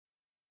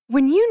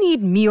When you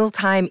need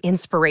mealtime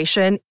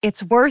inspiration,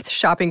 it's worth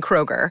shopping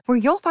Kroger, where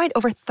you'll find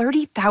over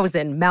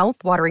 30,000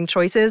 mouth-watering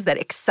choices that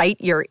excite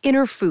your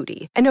inner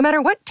foodie. And no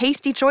matter what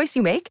tasty choice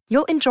you make,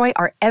 you'll enjoy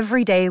our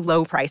everyday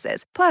low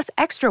prices, plus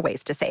extra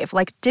ways to save,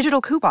 like digital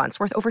coupons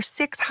worth over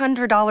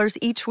 $600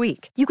 each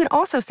week. You can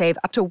also save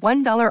up to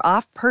 $1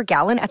 off per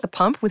gallon at the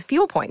pump with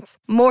fuel points.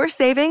 More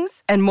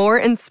savings and more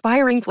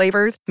inspiring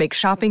flavors make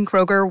shopping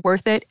Kroger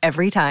worth it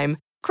every time.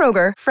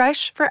 Kroger,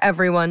 fresh for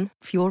everyone.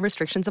 Fuel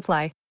restrictions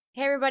apply.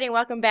 Hey everybody, and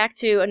welcome back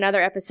to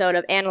another episode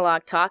of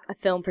Analog Talk, a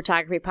film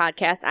photography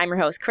podcast. I'm your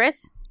host,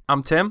 Chris.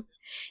 I'm Tim.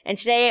 And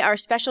today our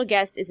special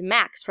guest is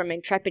Max from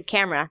Intrepid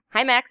Camera.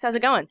 Hi Max, how's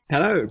it going?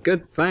 Hello,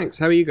 good, thanks.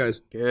 How are you guys?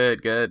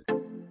 Good.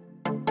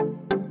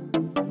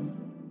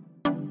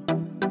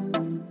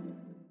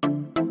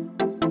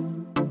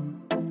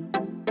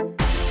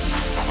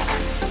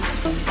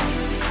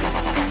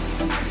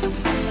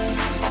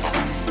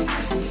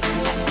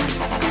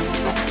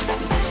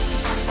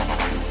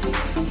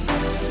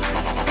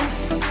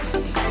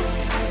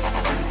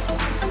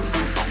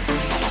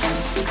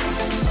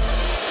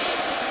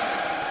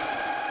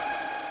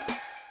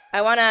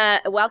 I want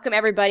to welcome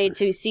everybody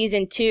to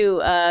Season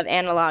 2 of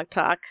Analog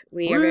Talk.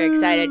 We are very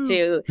excited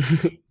to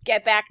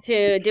get back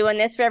to doing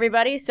this for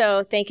everybody.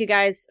 So thank you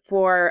guys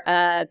for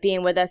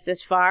being with us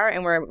this far,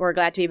 and we're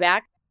glad to be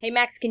back. Hey,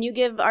 Max, can you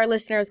give our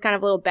listeners kind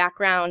of a little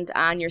background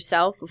on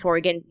yourself before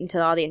we get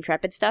into all the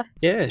Intrepid stuff?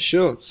 Yeah,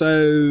 sure.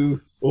 So,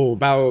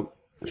 about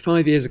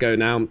 5 years ago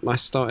now, I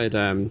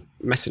started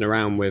messing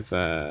around with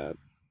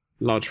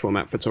large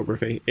format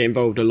photography. It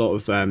involved a lot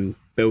of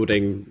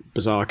building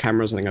bizarre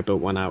cameras. I think I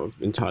built one out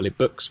of entirely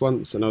books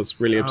once, and I was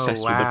really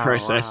obsessed with the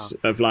process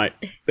of like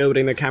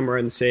building the camera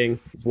and seeing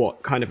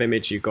what kind of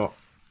image you got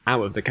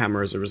out of the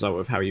camera as a result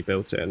of how you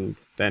built it. And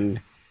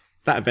then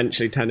that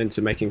eventually turned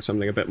into making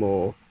something a bit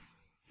more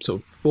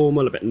sort of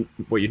formal, a bit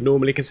what you'd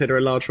normally consider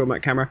a large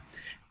format camera.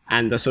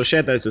 And I sort of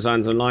shared those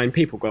designs online.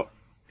 People got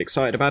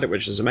excited about it,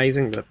 which is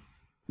amazing. The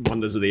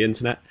wonders of the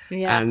internet.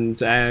 Yeah. And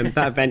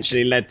that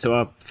eventually led to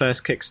our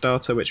first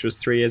Kickstarter, which was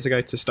 3 years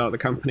ago, to start the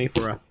company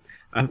for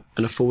an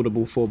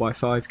affordable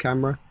 4x5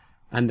 camera.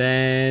 And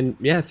then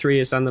 3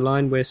 years down the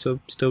line, we're sort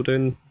of still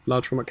doing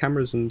large format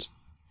cameras and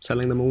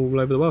selling them all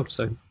over the world.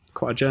 So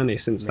quite a journey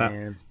since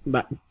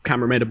that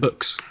camera made of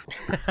books.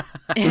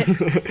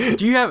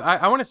 Do you have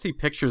I want to see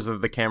pictures of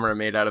the camera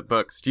made out of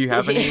books. Do you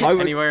have any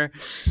anywhere?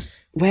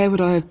 Where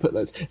would I have put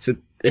those? So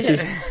this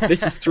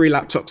is 3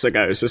 laptops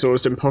ago, so it's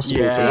almost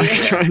impossible to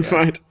try and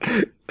find.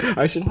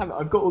 I should have.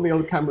 I've got all the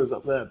old cameras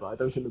up there, but I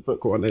don't think the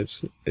book one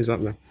is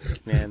up there.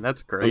 Man,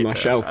 that's great. On my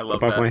shelf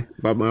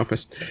above my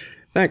office.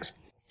 Thanks.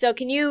 So,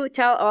 can you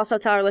also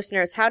tell our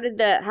listeners how did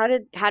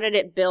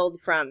it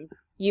build from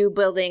you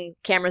building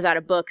cameras out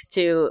of books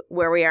to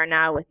where we are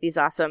now with these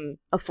awesome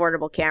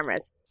affordable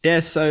cameras?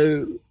 Yeah.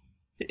 So.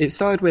 It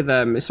started with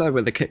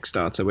the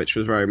Kickstarter, which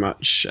was very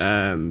much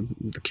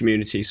the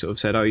community sort of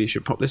said, "Oh, you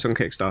should pop this on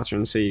Kickstarter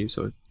and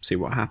see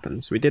what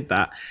happens." We did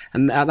that,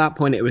 and at that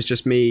point, it was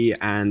just me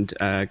and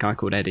a guy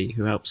called Eddie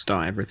who helped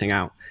start everything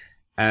out.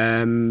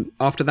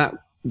 After that,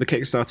 the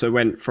Kickstarter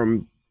went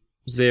from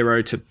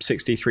 £0 to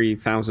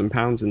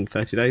 £63,000 in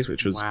 30 days,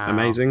 which was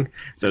amazing.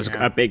 So it was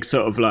a big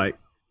sort of like,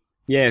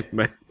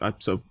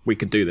 we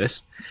could do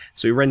this.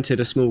 So we rented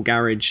a small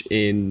garage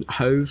in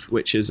Hove,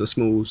 which is a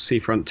small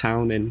seafront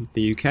town in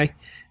the UK,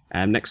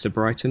 next to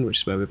Brighton,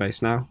 which is where we're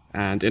based now.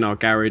 And in our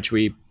garage,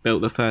 we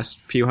built the first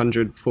few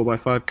hundred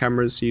 4x5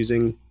 cameras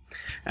using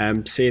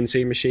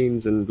CNC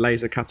machines and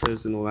laser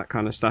cutters and all that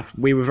kind of stuff.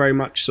 We were very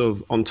much sort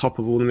of on top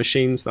of all the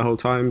machines the whole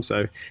time,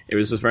 so it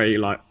was a very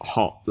like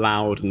hot,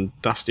 loud and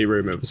dusty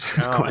room. It was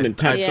quite an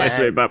intense place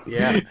to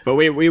be, but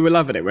we were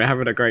loving it. We were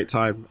having a great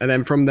time. And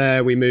then from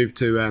there we moved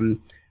to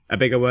a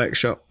bigger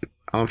workshop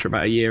after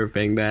about a year of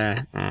being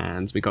there,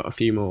 and we got a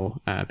few more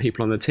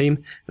people on the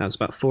team. That was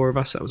about 4 of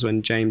us. That was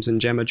when James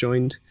and Gemma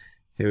joined,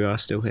 who are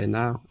still here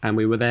now. And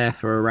we were there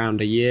for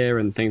around a year,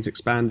 and things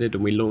expanded,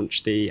 and we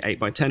launched the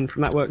 8x10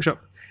 from that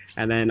workshop.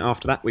 And then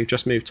after that, we've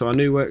just moved to our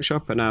new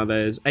workshop, and now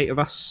there's 8 of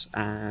us,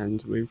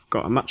 and we've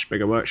got a much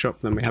bigger workshop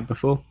than we had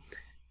before.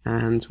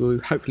 And we'll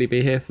hopefully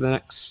be here for the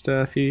next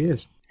few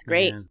years. It's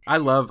great. Man. I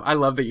love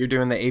that you're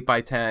doing the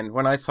 8x10.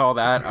 When I saw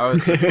that, I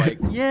was just like,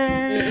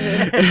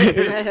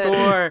 yay!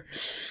 Score!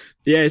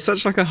 Yeah, it's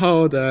such like a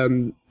hard,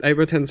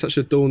 8x10 is such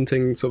a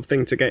daunting sort of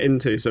thing to get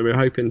into, so we're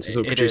hoping to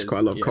sort of produce quite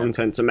a lot of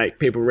content to make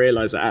people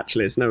realise that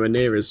actually it's nowhere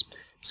near as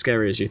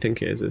scary as you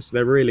think it is.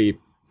 They're really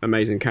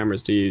amazing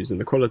cameras to use, and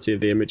the quality of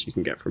the image you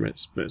can get from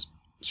it's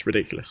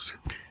ridiculous.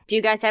 Do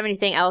you guys have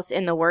anything else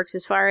in the works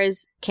as far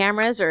as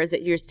cameras, or is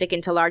it you're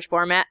sticking to large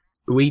format?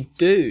 We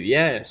do,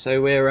 yeah.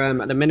 So we're,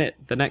 at the minute,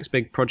 the next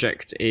big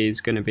project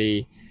is going to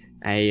be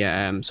a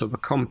sort of a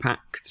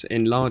compact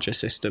enlarger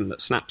system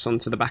that snaps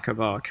onto the back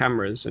of our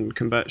cameras and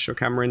converts your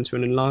camera into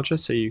an enlarger,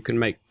 so you can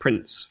make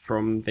prints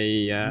from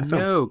the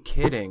film. No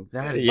kidding.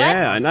 That is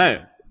I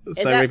know.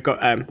 We've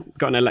got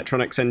an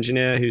electronics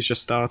engineer who's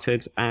just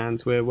started,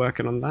 and we're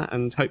working on that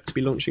and hope to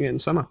be launching it in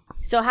summer.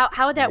 So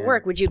how would that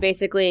work? Would you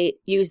basically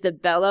use the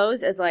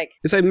bellows as like...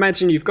 So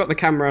imagine you've got the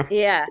camera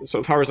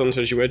sort of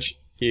horizontal as you would.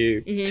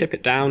 You tip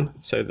it down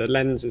so the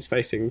lens is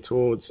facing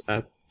towards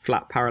a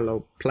flat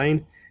parallel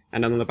plane,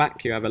 and then on the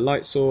back you have a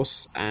light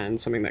source and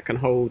something that can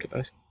hold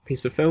a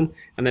piece of film,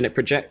 and then it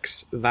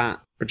projects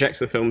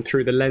the film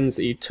through the lens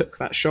that you took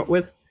that shot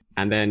with,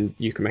 and then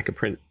you can make a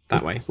print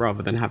that way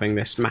rather than having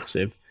this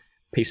massive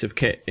piece of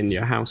kit in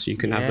your house. You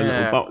can have a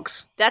little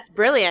box. That's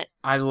brilliant.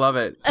 I love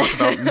it. Talk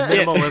about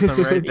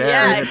minimalism right there.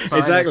 Yeah,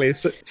 exactly.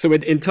 So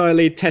we're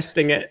entirely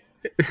testing it.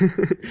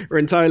 We're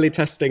entirely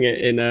testing it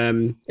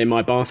in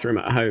my bathroom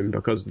at home,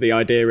 because the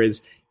idea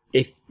is,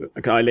 if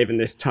I live in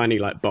this tiny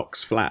like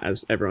box flat,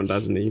 as everyone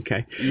does in the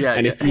UK,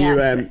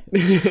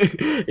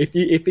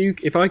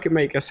 if I could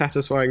make a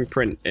satisfying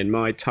print in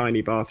my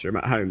tiny bathroom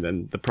at home,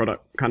 then the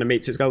product kind of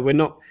meets its goal.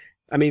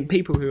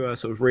 People who are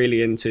sort of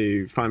really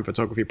into fine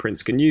photography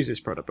prints can use this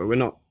product, but we're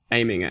not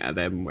aiming it at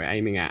them. We're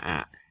aiming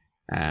at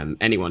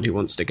anyone who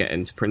wants to get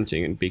into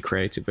printing and be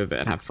creative with it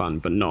and have fun,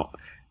 but not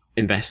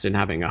invest in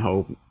having a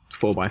whole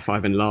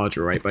 4x5 enlarger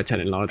or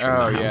 8x10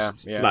 enlarger in the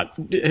house. Like,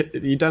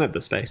 you don't have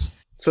the space.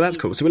 So that's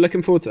cool. So we're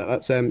looking forward to that.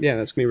 That's that's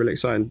going to be really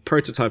exciting.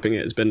 Prototyping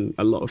it has been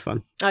a lot of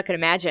fun. I can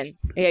imagine.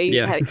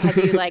 Have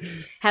you like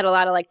had a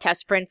lot of like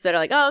test prints that are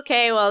like, oh,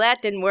 okay, well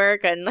that didn't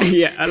work, and like,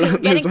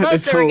 getting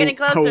closer, getting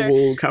closer. Whole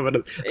wall covered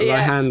of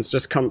my hands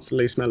just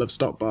constantly smell of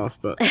stop bath,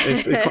 but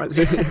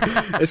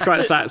it's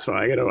quite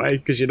satisfying in a way,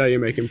 because you're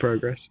making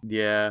progress.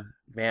 Yeah.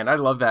 Man, I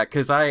love that,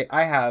 because I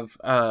have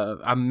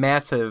a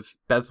massive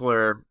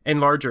bezeler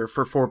enlarger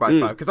for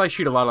 4x5, because I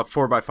shoot a lot of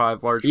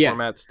 4x5 large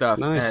format stuff.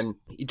 Nice. And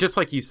just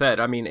like you said,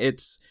 I mean,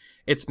 it's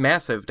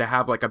massive to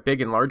have like a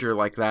big enlarger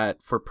like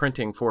that for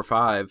printing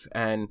 4x5,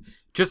 and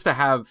just to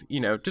have,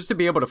 just to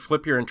be able to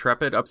flip your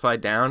Intrepid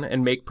upside down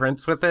and make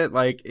prints with it,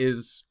 like,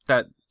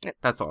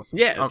 that's awesome.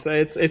 Yeah, so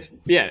it's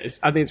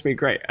I think it's been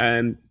great.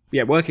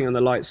 Working on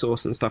the light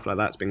source and stuff like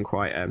that's been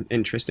quite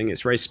interesting.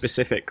 It's very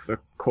specific, the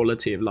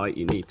quality of light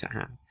you need to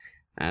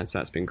have. So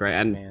that's been great.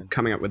 And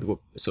coming up with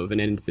sort of an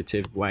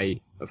innovative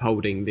way of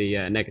holding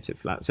the negative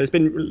flat. So it's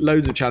been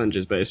loads of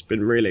challenges, but it's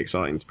been really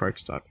exciting to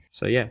prototype.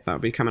 So that'll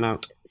be coming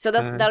out. So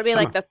that'll be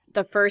summer. Like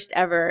the first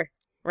ever,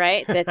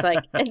 right? That's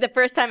like the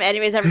first time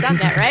anybody's ever done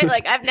that, right?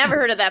 Like, I've never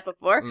heard of that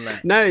before.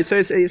 No, so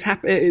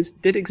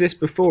it did exist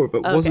before,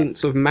 but wasn't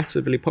sort of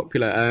massively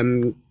popular.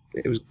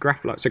 It was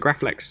Graflex. So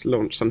Graflex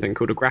launched something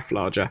called a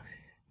Graflarger,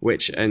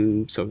 which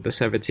in sort of the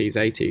 70s,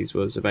 80s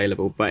was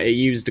available, but it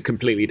used a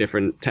completely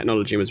different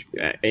technology and was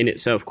in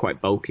itself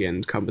quite bulky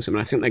and cumbersome.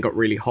 And I think they got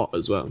really hot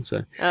as well.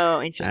 So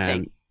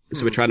interesting.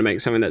 So we're trying to make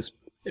something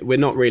we're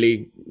not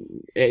really,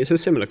 it's a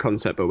similar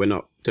concept, but we're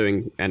not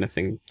doing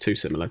anything too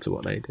similar to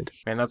what they did.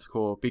 Man, that's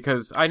cool,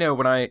 because I know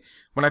when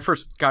I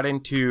first got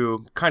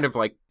into kind of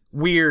like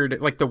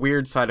the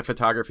weird side of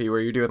photography, where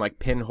you're doing like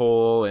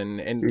pinhole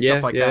and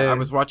stuff like that. I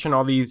was watching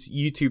all these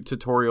YouTube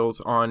tutorials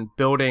on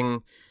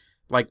building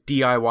like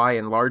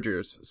DIY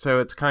enlargers. So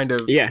it's kind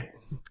of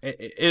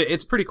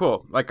it's pretty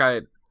cool. Like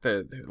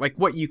like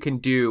what you can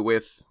do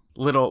with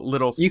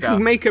little stuff. You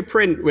can make a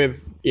print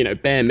with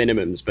bare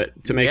minimums,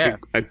 but to make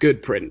a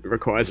good print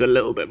requires a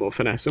little bit more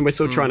finesse, and we're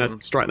still trying to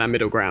strike that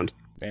middle ground.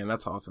 Man,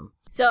 that's awesome.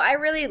 So I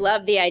really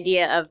love the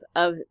idea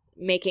of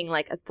making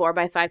like a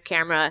 4x5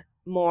 camera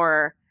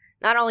more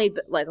not only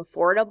like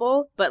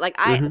affordable, but like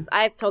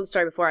I've told the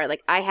story before.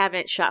 Like, I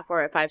haven't shot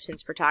 4x5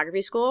 since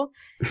photography school,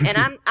 and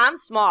I'm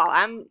small.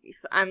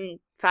 I'm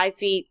 5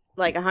 feet,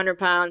 like 100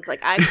 pounds. Like,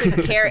 I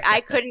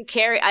couldn't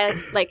carry.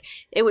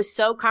 It was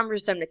so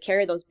cumbersome to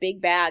carry those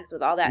big bags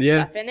with all that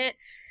stuff in it.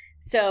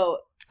 So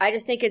I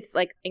just think it's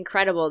like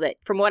incredible that,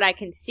 from what I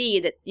can see,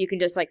 that you can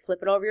just like flip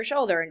it over your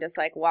shoulder and just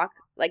like walk,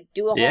 like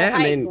do a whole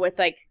hike with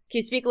like. Can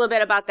you speak a little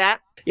bit about that?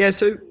 Yeah.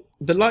 So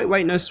the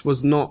lightweightness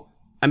was not.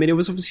 I mean, it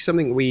was obviously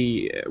something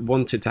we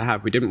wanted to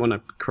have. We didn't want to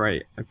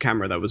create a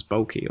camera that was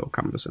bulky or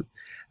cumbersome.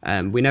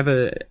 We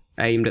never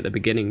aimed at the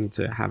beginning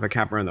to have a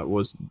camera that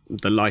was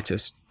the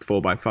lightest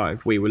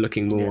 4x5. We were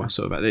looking more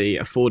sort of at the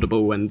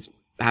affordable and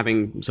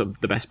having sort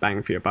of the best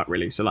bang for your buck,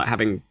 really. So like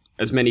having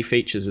as many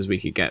features as we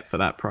could get for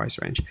that price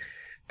range.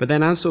 But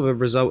then as sort of a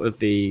result of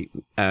the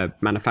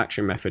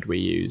manufacturing method we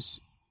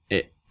use,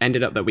 it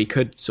ended up that we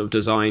could sort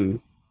of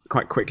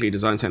quite quickly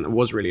design something that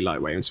was really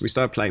lightweight. And so we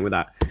started playing with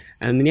that.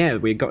 And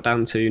we got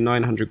down to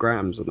 900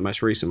 grams on the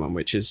most recent one,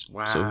 which is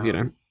sort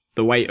of,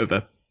 the weight of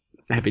a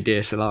heavy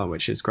DSLR,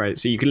 which is great.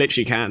 So you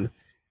literally can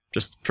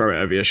just throw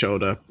it over your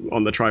shoulder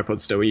on the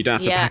tripod still, and you don't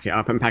have to pack it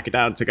up and pack it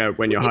down to go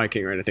when you're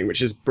hiking or anything,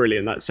 which is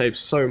brilliant. That saves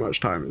so much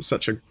time. It's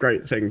such a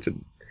great thing to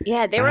they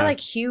were have.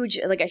 Like huge,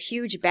 like a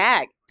huge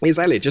bag.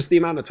 Exactly. Just the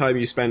amount of time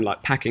you spend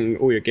like packing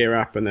all your gear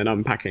up and then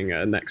unpacking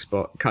at a next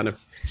spot, kind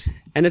of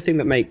anything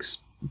that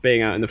makes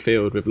being out in the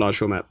field with large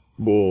format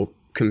more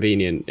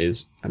convenient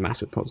is a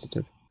massive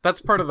positive.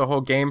 That's part of the whole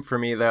game for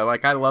me, though.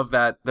 Like, I love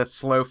the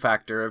slow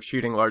factor of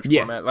shooting large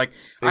format. Like,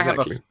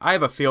 exactly. I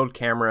have a field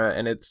camera,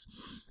 and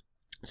it's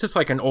just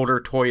like an older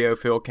Toyo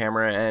field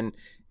camera, and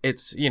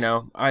it's, you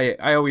know, I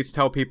always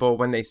tell people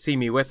when they see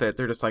me with it,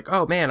 they're just like,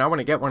 oh man, I want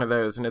to get one of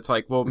those. And it's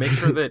like, well, make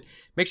sure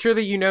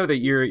that you know that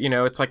you're, you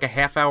know, it's like a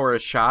half hour a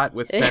shot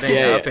with setting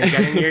up and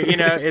getting your, you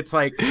know, it's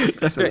like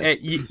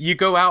you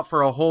go out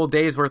for a whole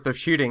day's worth of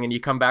shooting and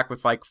you come back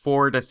with like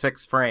 4 to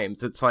 6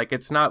 frames. It's like,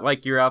 it's not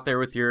like you're out there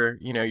with your,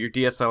 you know, your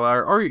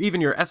DSLR or even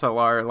your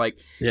SLR, like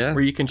where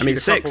you can shoot. I mean,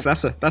 6,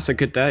 that's a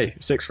good day.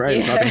 6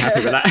 frames. I'd be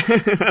happy with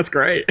that. That's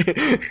great.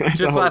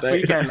 That's just last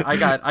weekend,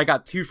 I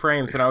got 2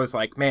 frames and I was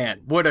like, man,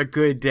 what a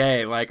good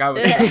day. Like I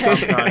was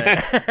pumped on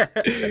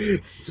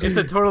it. It's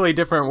a totally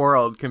different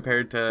world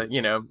compared to, you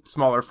know,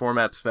 smaller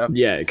format stuff.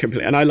 Yeah,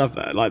 completely. And I love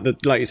that.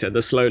 Like you said,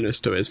 the slowness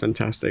to it is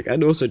fantastic.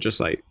 And also just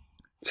like,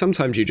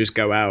 sometimes you just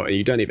go out and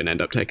you don't even end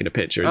up taking a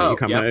picture and then you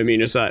come home and you're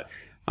just like,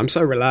 I'm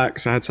so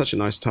relaxed. I had such a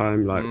nice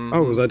time. Like,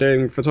 oh, was I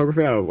doing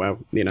photography? Oh, well,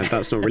 you know,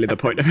 that's not really the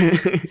point of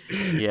it.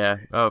 Yeah.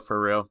 Oh,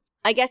 for real.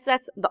 I guess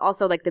that's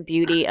also like the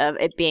beauty of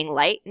it being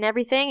light and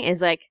everything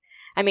is like,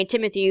 I mean,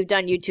 Timothy, you've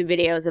done YouTube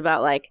videos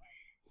about like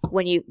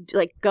when you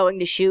like going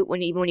to shoot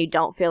when you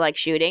don't feel like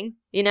shooting,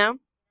 you know,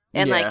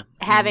 and like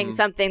having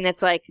something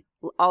that's like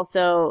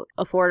also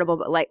affordable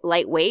but like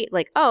lightweight.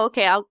 Like, oh,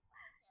 okay, I'll,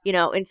 you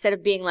know, instead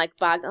of being like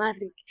bogged, I have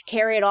to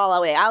carry it all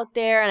the way out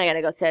there and I got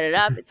to go set it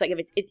up. It's like if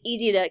it's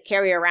easy to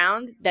carry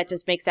around, that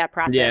just makes that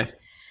process.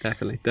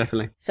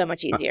 Definitely. So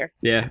much easier.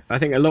 Yeah, I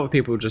think a lot of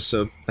people just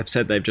sort of have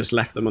said they've just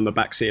left them on the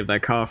backseat of their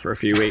car for a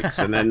few weeks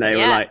and then they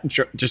were like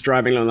just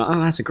driving along like, oh,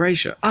 that's a great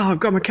shot. Oh, I've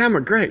got my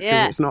camera, great.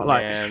 Because it's not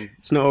like,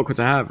 it's not awkward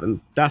to have. And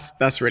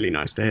that's really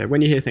nice to hear. When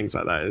you hear things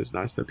like that, it's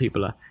nice that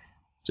people are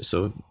just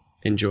sort of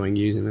enjoying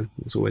using them.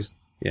 It's always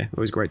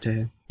great to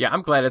hear. Yeah,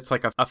 I'm glad it's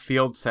like a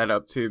field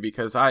setup too,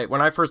 because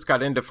when I first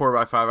got into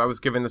 4x5, I was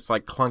given this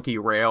like clunky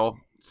rail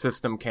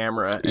system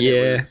camera.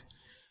 And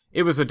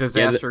it was a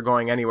disaster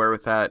going anywhere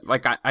with that.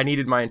 Like I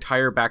needed my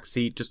entire back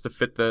seat just to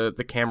fit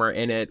the camera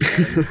in it,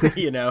 and,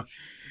 you know.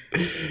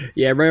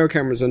 Yeah, rail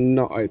cameras are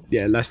not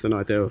less than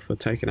ideal for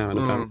taking out and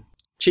about.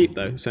 Cheap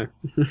though, so.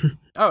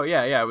 Oh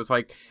yeah. It was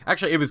like,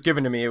 actually it was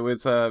given to me. It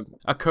was a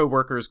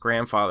co-worker's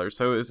grandfather,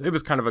 so it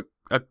was kind of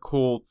a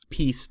cool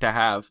piece to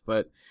have,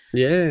 but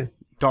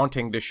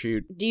daunting to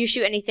shoot. Do you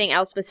shoot anything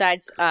else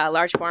besides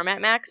large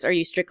format Max, or are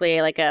you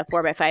strictly like a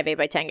 4x5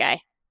 8x10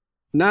 guy?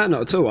 No,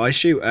 not at all. I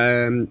shoot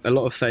a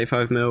lot of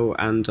 35mm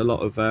and a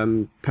lot of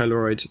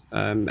Polaroid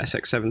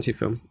SX70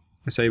 film.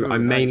 So I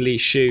mainly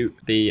shoot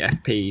the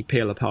FP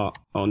peel apart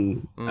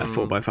on a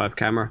 4x5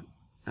 camera.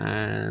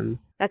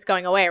 That's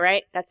going away,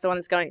 right? That's the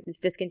one it's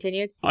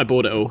discontinued? I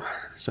bought it all,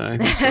 so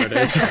that's where it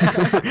is.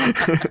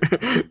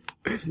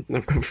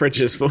 I've got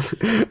fridges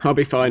full. I'll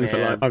be fine for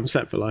life. I'm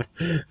set for life.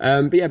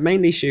 But yeah,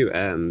 mainly shoot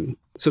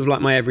sort of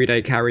like my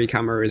everyday carry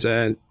camera is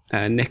a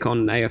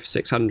Nikon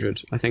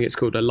AF600. I think it's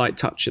called a Light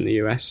Touch in the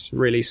US.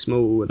 Really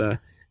small with a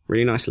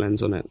really nice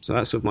lens on it. So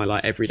that's sort of my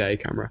like everyday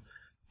camera.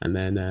 And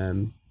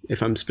then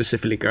if I'm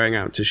specifically going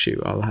out to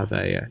shoot, I'll have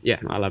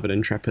I'll have an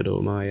Intrepid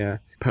or my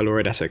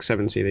Polaroid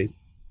SX70,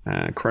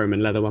 the chrome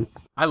and leather one.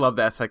 I love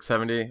the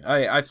SX70.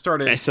 I've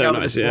started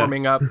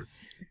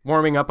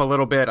warming up a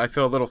little bit. I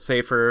feel a little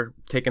safer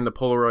taking the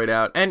Polaroid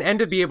out, and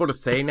to be able to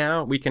say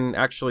now we can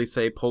actually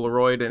say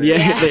Polaroid. And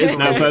it is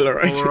now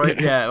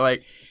Polaroid. Yeah,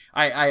 like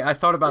I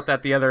thought about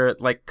that the other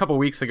couple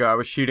weeks ago. I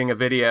was shooting a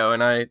video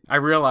and I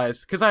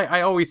realized, because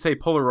I always say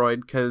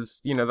Polaroid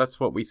because you know that's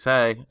what we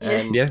say,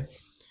 and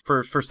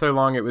for so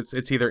long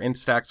it's either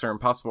Instax or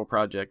Impossible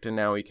Project, and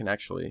now we can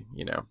actually,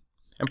 you know,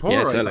 and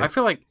Polaroids. Totally.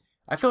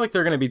 I feel like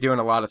they're going to be doing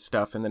a lot of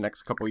stuff in the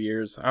next couple of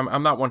years.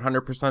 I'm not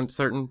 100%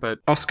 certain, but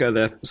Oscar,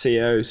 the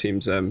CEO,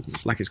 seems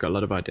like he's got a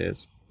lot of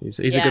ideas. He's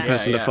a good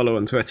person to follow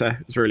on Twitter.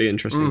 It's really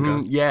interesting.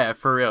 Mm-hmm. Yeah,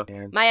 for real.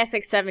 My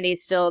SX70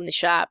 is still in the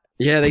shop.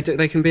 Yeah,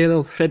 they can be a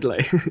little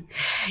fiddly.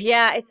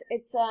 Yeah, it's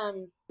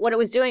what it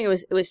was doing.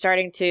 It was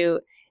starting to.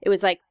 It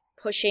was like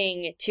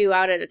pushing 2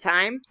 out at a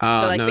time.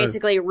 So like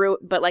basically,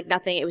 but like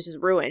nothing. It was just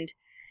ruined.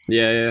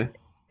 Yeah.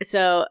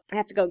 So I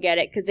have to go get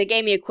it because they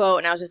gave me a quote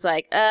and I was just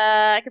like,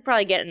 I could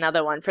probably get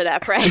another one for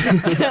that price.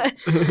 It's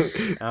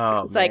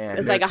like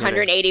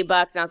 $180 and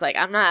I was like,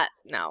 I'm not,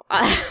 no.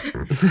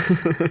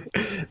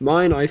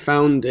 Mine I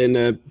found in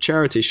a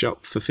charity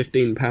shop for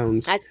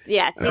 £15. That's see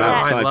that?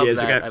 5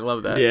 years ago. I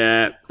love that.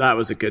 Yeah, that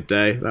was a good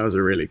day. That was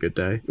a really good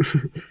day.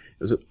 It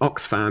was at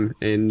Oxfam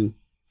in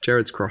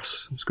Jared's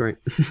Cross. It was great.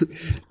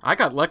 I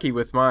got lucky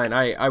with mine.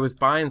 I was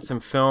buying some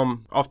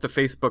film off the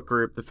Facebook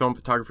group, the Film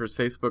Photographers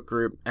Facebook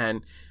group,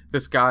 and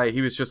this guy,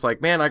 he was just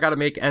like, man, I got to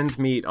make ends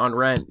meet on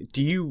rent.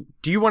 Do you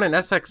want an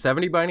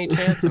SX70 by any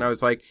chance? And I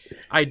was like,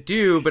 I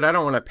do, but I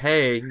don't want to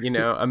pay,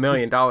 $1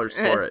 million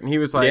for it. And he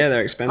was like, yeah,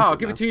 they're expensive. I'll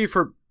give it to you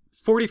for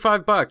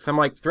 $45. I'm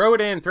like, throw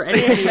it in. Throw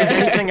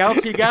anything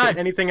else you got?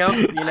 Anything else?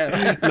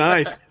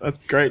 Nice.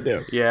 That's a great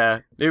deal. Yeah,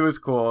 it was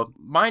cool.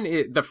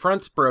 Mine, the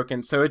front's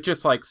broken, so it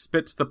just like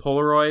spits the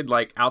Polaroid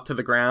like out to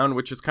the ground,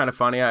 which is kind of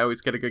funny. I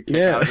always get a good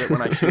kick out of it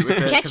when I shoot with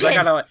it because I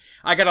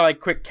gotta like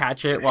quick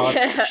catch it while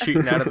it's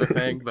shooting out of the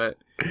thing. But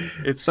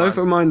it's so fun.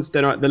 For mine's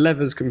the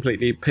leather's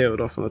completely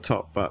peeled off on the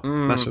top, but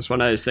that's just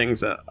one of those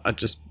things that are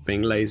just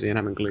being lazy and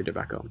haven't glued it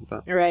back on.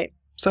 But right.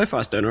 so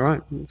far it's doing all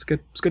right. It's good.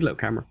 It's a good little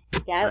camera.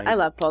 Yeah, Nice. I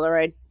love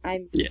Polaroid.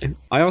 Yeah,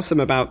 I asked them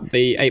about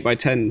the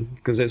 8x10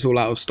 because it's all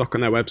out of stock on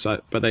their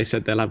website, but they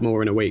said they'll have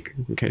more in a week.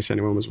 In case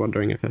anyone was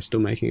wondering if they're still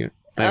making it,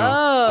 they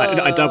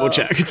are. I double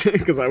checked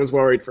because I was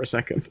worried for a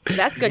second.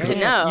 That's good to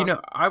know. You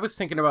know, I was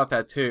thinking about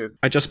that too.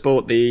 I just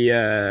bought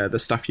the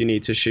stuff you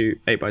need to shoot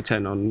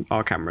 8x10 on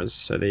our cameras,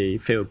 so the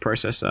field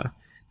processor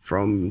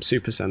from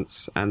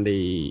SuperSense and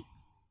the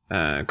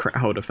crit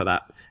holder for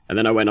that. And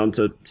then I went on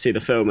to see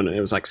the film and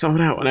it was like sold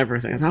out on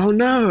everything. I was like, oh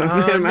no,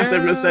 I made a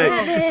massive mistake.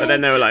 But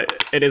then they were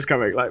like, it is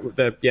coming. Like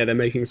they're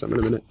making some in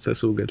a minute, so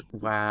it's all good.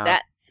 Wow.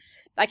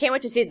 I can't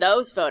wait to see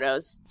those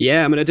photos.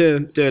 Yeah, I'm gonna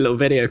do a little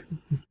video.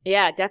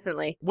 Yeah,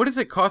 definitely. What does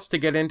it cost to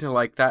get into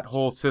like that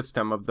whole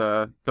system of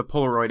the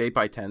Polaroid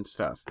 8x10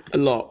 stuff? A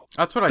lot.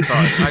 That's what I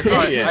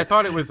thought. Yeah. I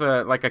thought it was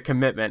like a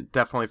commitment,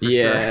 definitely for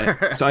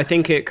sure. So I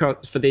think it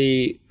cost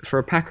for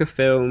a pack of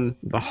film,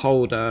 the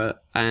holder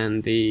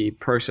and the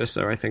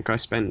processor. I think I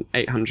spent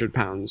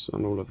 £800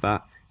 on all of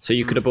that. So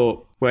you could have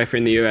bought, well, if you're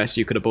in the US,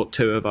 you could have bought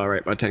 2 of our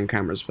 8x10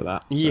 cameras for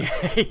that. So Yeah.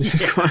 this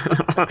is quite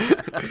a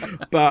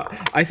lot.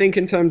 But I think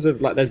in terms of,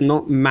 like, there's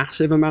not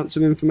massive amounts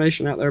of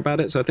information out there about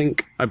it. So I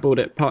think I bought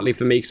it partly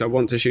for me because I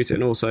want to shoot it,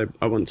 and also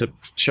I want to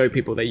show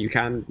people that you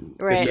can.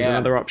 Right. This is Yeah.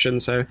 another option.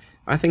 So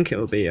I think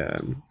it'll be,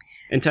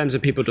 in terms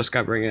of people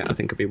discovering it, I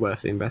think it'll be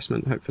worth the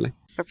investment, hopefully.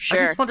 For sure.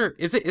 I just wonder,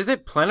 is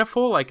it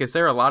plentiful? Like, is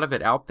there a lot of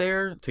it out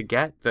there to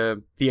get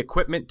the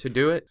equipment to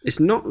do it? It's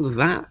not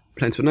that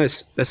plentiful. No,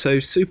 so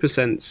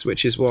SuperSense,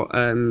 which is what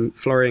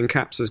Florian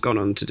Capps has gone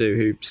on to do,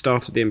 who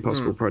started the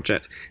Impossible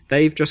project,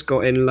 they've just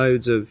got in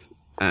loads of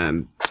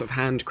sort of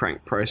hand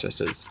crank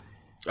processors.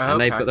 And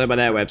they've got them on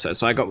their website.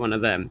 So I got one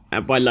of them.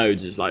 By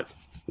loads is like,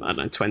 I don't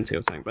know, 20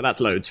 or something. But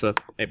that's loads for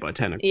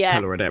 8x10,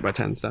 Polaroid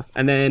 8x10 stuff.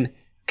 And then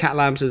Cat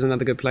Labs is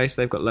another good place.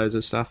 They've got loads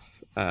of stuff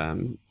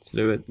to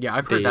do with. Yeah,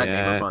 I've heard that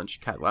name a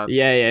bunch, Cat Labs.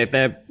 Yeah.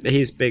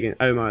 He's big.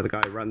 Omar, the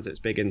guy who runs it's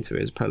big into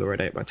his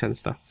Polaroid 8x10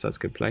 stuff. So that's a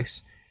good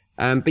place.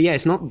 But yeah,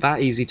 it's not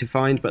that easy to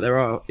find, but there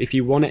are. If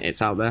you want it,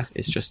 it's out there.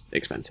 It's just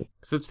expensive.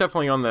 Because it's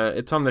definitely on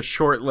the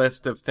short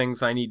list of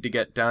things I need to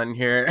get done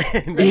here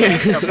in the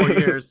next couple of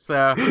years.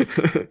 So,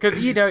 because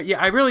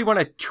I really want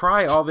to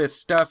try all this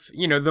stuff.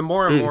 You know, the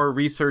more and more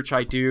research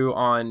I do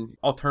on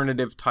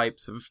alternative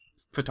types of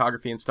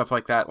photography and stuff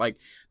like that, like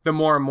the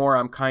more and more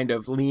I'm kind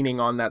of leaning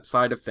on that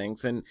side of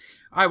things. And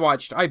I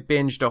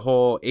binged a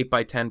whole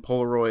 8x10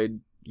 Polaroid.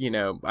 You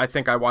know, I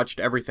think I watched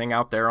everything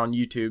out there on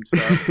YouTube, so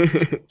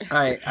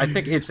I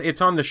think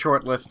it's on the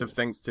short list of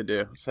things to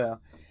do. So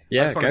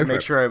yeah, I just wanted to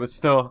make sure I was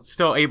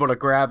still able to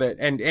grab it,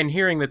 and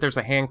hearing that there's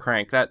a hand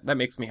crank that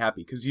makes me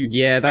happy because that's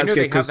I know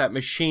good, they have that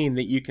machine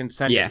that you can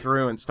send it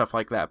through and stuff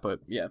like that. But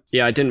yeah,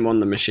 I didn't want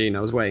the machine. I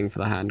was waiting for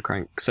the hand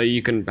crank, so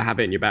you can have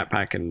it in your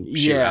backpack and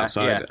shoot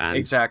outside and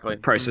exactly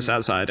process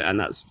outside, and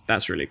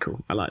that's really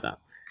cool. I like that.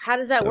 How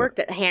does that work?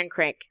 That hand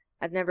crank?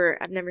 I've never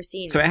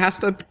seen. So it has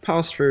to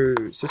pass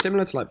through. So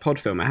similar to like pod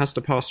film, it has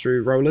to pass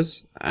through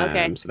rollers.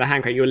 Okay. So the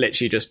hand crank, you're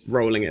literally just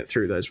rolling it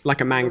through those,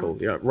 like a mangle.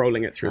 You're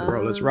rolling it through the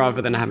rollers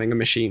rather than having a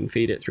machine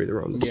feed it through the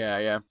rollers.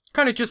 Yeah.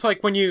 Kind of just like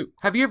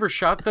have you ever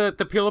shot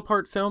the peel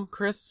apart film,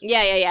 Chris?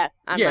 Yeah.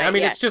 I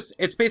mean, it's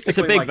basically it's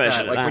a big like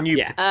version that. of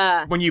Like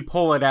that. when you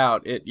pull it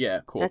out,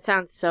 cool. That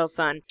sounds so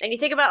fun. And you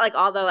think about like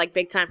all the like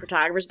big time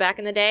photographers back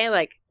in the day,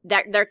 like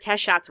their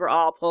test shots were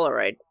all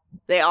Polaroid.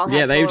 They all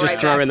had they were just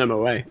Polaroid throwing shots. them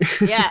away.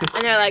 Yeah,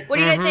 and they're like, "What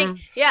do you guys think?"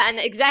 Yeah, and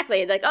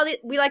exactly, like, "Oh,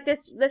 we like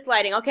this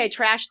lighting. Okay,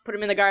 trash. Put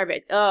them in the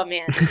garbage." Oh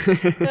man,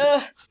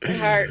 my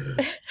heart.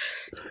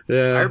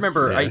 Yeah, I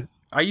remember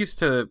I used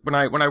to when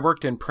I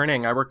worked in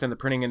printing. I worked in the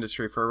printing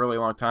industry for a really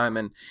long time,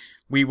 and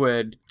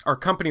our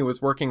company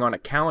was working on a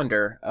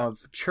calendar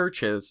of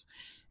churches.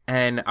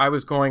 And I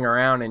was going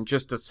around and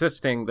just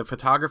assisting the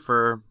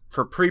photographer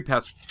for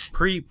pre-press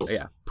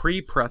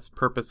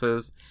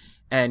purposes.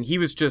 And he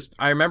was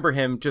I remember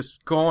him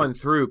just going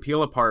through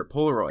peel apart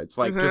Polaroids,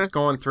 like just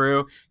going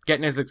through,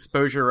 getting his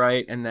exposure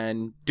right, and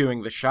then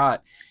doing the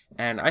shot.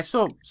 And I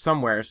still,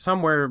 somewhere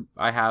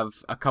I have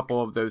a couple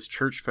of those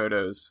church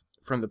photos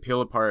from the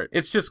peel apart.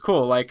 It's just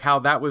cool, like how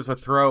that was a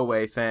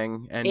throwaway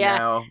thing. And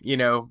now,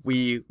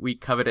 we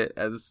covet it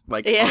as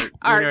like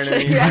art. You know what I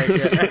mean?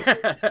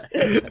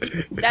 Yeah.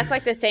 That's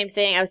like the same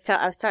thing. I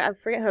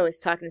forget who I was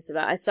talking to us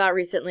about. I saw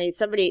recently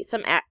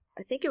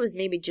I think it was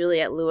maybe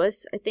Juliette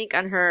Lewis, I think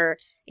on her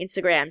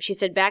Instagram. She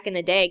said back in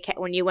the day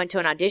when you went to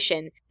an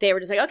audition, they were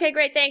just like, okay,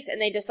 great, thanks. And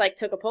they just like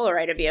took a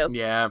Polaroid of you.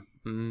 Yeah.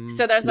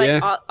 So there's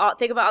like,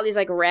 think about all these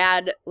like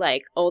rad,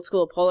 like old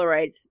school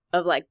Polaroids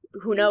of like,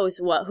 who knows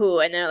who.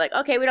 And they're like,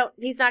 okay,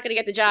 he's not going to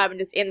get the job and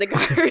just in the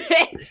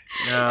garbage.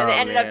 And it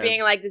ended up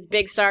being like this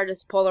big star,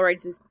 just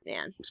Polaroids,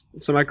 man.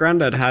 So my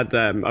granddad had,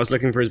 I was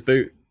looking for his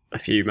boot a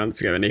few months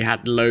ago, and he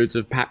had loads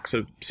of packs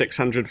of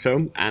 600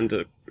 film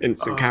and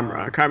instant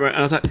camera, and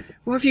I was like,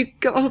 what have you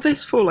got all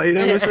this for? Like,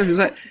 he's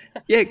like,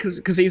 yeah,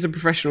 because he's a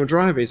professional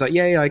driver. He's like,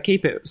 yeah, I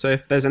keep it so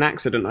if there's an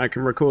accident, I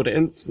can record it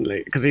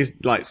instantly, because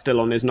he's like still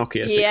on his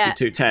Nokia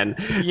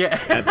 6210. Yeah.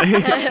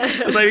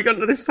 I was like, you got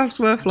this stuff's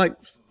worth like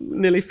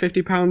nearly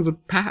 £50 a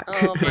pack.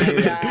 Oh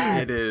my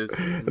god, it is.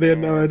 And he had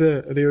no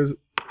idea, and it was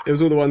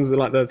all the ones that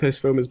like this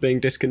film is being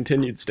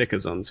discontinued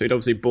stickers on. So he'd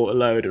obviously bought a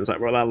load and was like,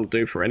 well, that'll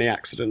do for any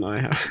accident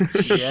I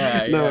have.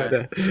 Yeah, no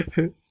idea.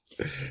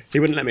 He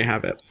wouldn't let me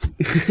have it.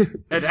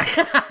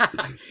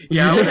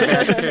 Yeah, I would have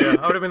asked too.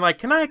 I would have been like,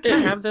 can I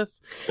have this?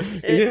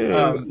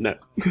 No.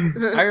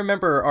 I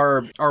remember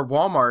our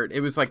Walmart. It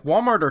was like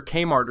Walmart or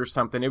Kmart or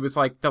something. It was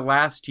like the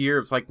last year.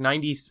 It was like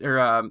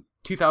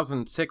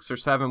 2006 or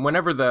 7.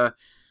 Whenever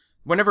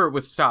it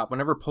was stopped,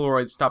 whenever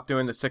Polaroid stopped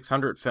doing the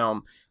 600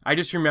 film, I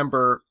just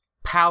remember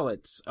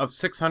pallets of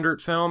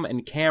 600 film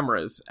and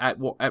cameras at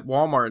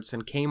Walmarts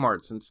and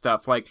Kmarts and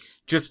stuff, like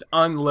just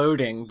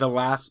unloading the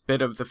last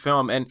bit of the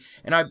film, and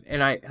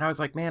I was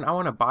like, man, I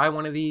want to buy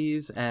one of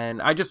these,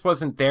 and I just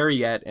wasn't there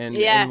yet in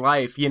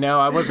life,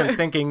 I wasn't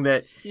thinking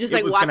that just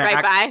like walk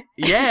right by.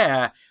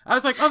 Yeah, I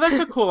was like, oh, that's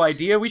a cool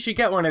idea, we should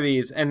get one of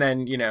these, and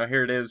then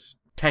here it is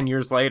 10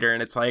 years later,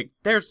 and it's like,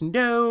 there's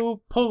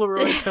no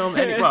Polaroid film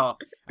well,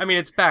 I mean,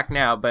 it's back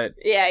now, but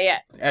yeah.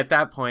 At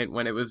that point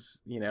when it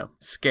was,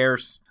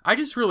 scarce, I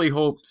just really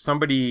hope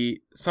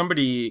somebody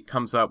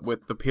comes up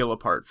with the peel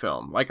apart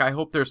film. Like, I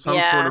hope there's some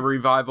sort of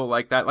revival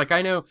like that. Like,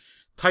 I know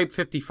Type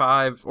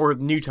 55 or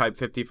New Type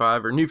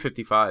 55 or New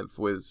 55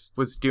 was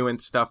doing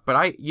stuff,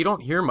 but you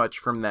don't hear much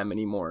from them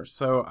anymore.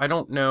 So I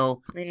don't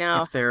know. I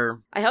know. If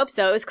they're... I hope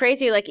so. It was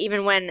crazy. Like,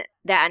 even when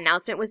that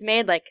announcement was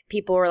made, like,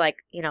 people were like,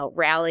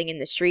 rallying in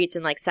the streets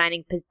and like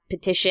signing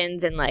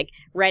petitions and like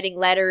writing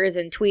letters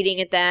and tweeting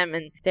at them,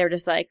 and they were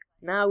just like,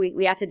 no,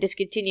 we have to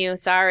discontinue.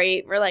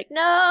 Sorry. We're like,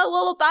 no,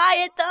 we'll buy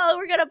it though.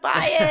 We're gonna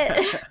buy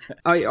it.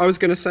 I was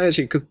gonna say,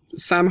 actually, because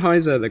Sam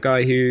Heiser, the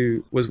guy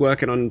who was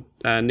working on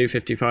New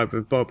 55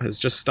 with Bob, has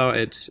just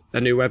started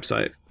a new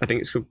website. I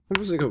think it's called, what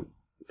was it called?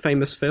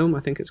 Famous Film,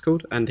 I think it's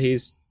called, and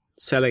he's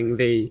selling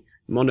the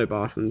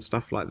monobath and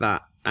stuff like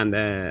that, and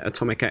their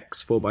Atomic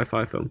X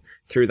 4x5 film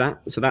through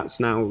that. So that's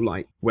now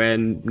like where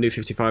New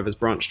 55 has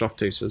branched off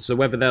to. So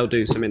whether they'll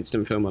do some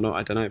instant film or not,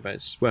 I don't know, but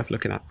it's worth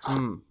looking at.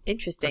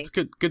 Interesting. That's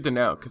good to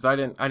know, because I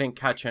didn't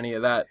catch any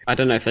of that. I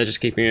don't know if they're just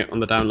keeping it on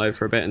the download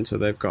for a bit until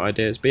they've got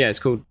ideas. But yeah, it's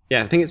called,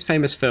 I think it's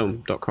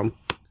famousfilm.com.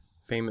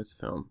 Famous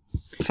Film.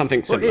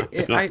 Something similar.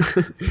 If not.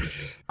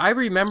 I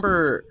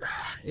remember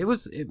it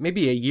was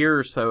maybe a year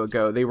or so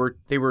ago. They were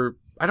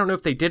I don't know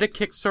if they did a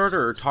Kickstarter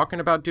or talking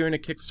about doing a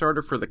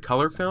Kickstarter for the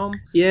color film.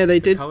 Yeah,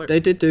 they did. They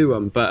did do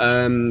one, but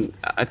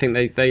I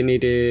think they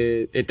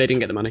needed. They didn't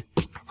get the money.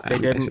 They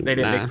didn't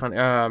make fun.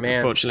 Oh man,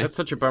 unfortunately, that's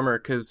such a bummer,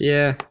 because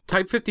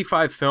Type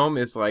 55 film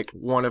is like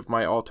one of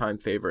my all-time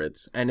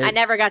favorites, and I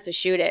never got to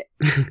shoot it.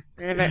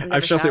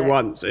 I've shot it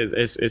once.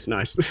 It's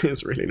nice.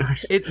 It's really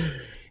nice.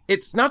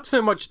 It's not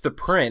so much the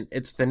print,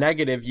 it's the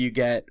negative you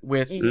get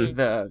with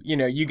the,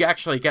 you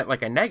actually get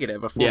like a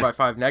negative, a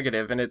 4x5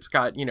 negative, and it's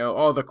got,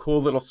 all the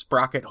cool little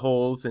sprocket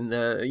holes and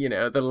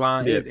the, the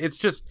line. Yeah. It's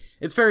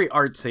very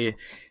artsy.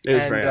 It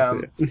is very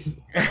artsy.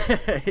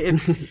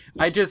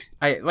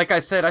 Like I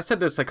said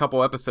this a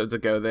couple episodes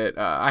ago, that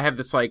I have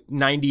this like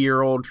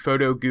 90-year-old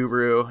photo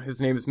guru.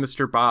 His name is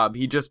Mr. Bob.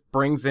 He just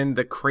brings in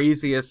the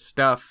craziest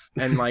stuff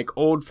and like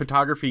old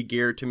photography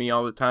gear to me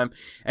all the time.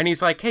 And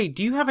he's like, hey,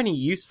 do you have any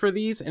use for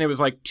these? And it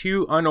was like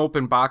 2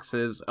 unopened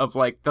boxes of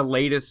like the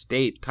latest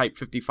date Type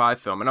 55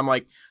 film. And I'm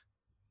like,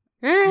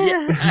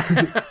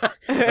 yeah.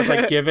 I was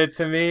like, give it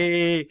to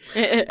me.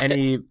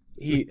 And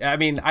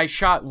I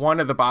shot one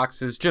of the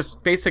boxes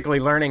just basically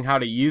learning how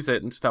to use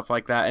it and stuff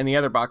like that. And the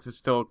other box is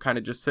still kind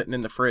of just sitting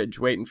in the fridge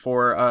waiting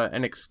for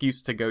an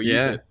excuse to go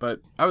use it. But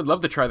I would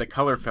love to try the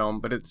color film,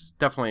 but it's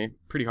definitely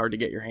pretty hard to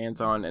get your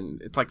hands on.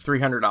 And it's like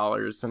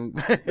 $300. And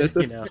there's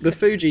the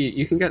Fuji,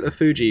 you can get the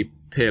Fuji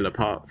peel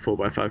apart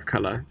 4x5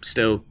 color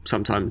still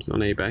sometimes on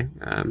eBay.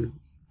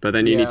 But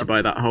then you need to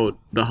buy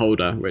the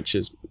holder, which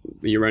is,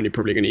 you're only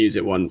probably going to use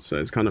it once, so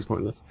it's kind of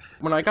pointless.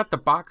 When I got the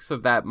box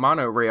of that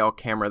monorail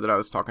camera that I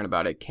was talking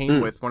about, it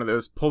came with one of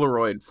those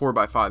Polaroid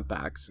 4x5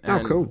 backs.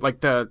 And cool.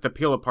 Like the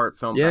peel apart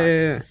film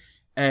backs. Yeah.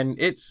 And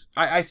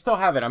I still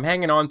have it. I'm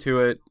hanging on to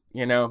it.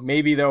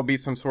 Maybe there'll be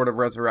some sort of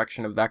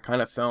resurrection of that kind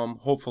of film,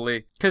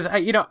 hopefully. Because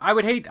I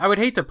would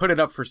hate to put it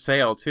up for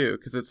sale too,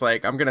 because it's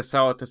like I'm gonna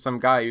sell it to some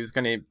guy who's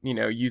gonna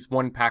use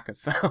one pack of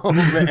film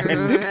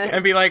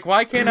and be like,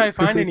 why can't I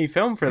find any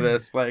film for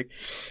this? Like,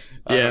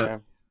 I don't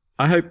know.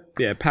 I hope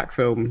pack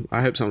film.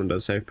 I hope someone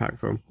does save pack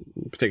film,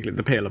 particularly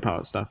the peel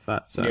apart stuff.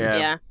 That's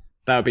that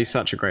would be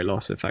such a great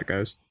loss if that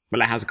goes.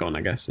 Well, it has gone,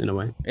 I guess, in a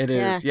way. It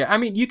is, yeah. I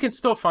mean, you can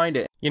still find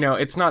it.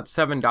 It's not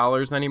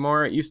 $7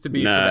 anymore. It used to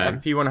be for the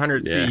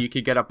FP100C, you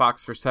could get a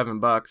box for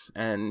 $7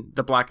 and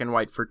the black and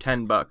white for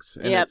 $10.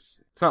 And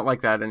it's not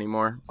like that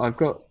anymore. I've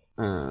got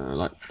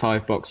like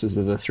 5 boxes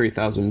of the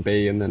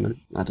 3000B and then,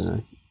 I don't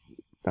know,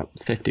 about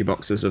 50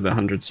 boxes of the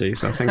 100C,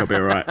 so I think I'll be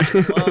all right.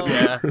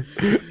 Yeah,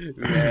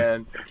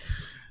 man.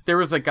 there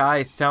was a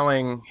guy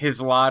selling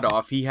his lot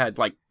off. He had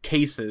like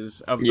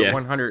cases of the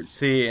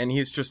 100C, and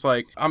he's just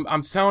like,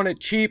 I'm selling it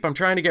cheap. I'm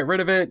trying to get rid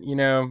of it. You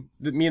know,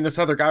 me and this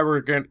other guy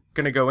were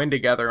gonna go in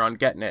together on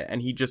getting it,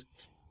 and he just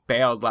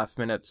bailed last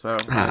minute. So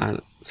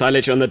so I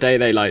literally on the day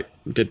they like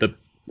did the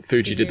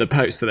Fuji did the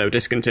post, so they were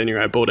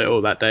discontinuing. I bought it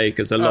all that day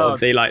because a lot of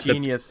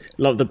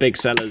the big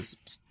sellers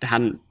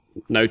hadn't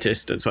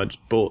noticed, and so I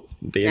just bought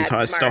the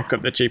entire stock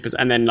of the cheapest.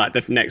 And then like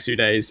the next few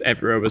days,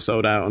 everywhere was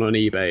sold out, and on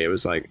eBay it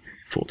was like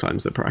 4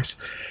 times the price.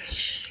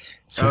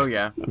 So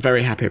I'm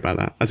very happy about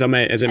that, as it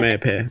may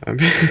appear. I'm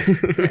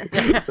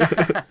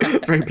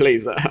very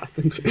pleased that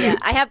happened. Yeah,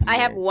 I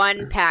have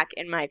one pack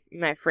in my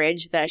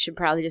fridge that I should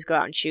probably just go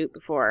out and shoot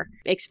before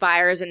it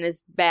expires and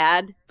is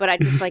bad. But I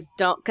just like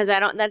don't, because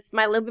I don't.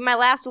 It'll be my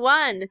last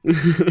one.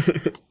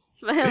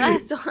 It's my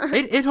last one.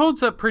 It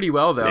holds up pretty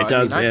well though. It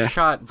does. I've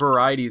shot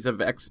varieties of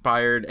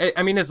expired.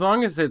 I mean, as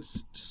long as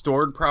it's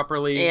stored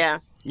properly,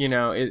 you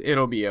know,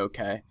 it'll be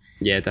okay.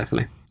 Yeah,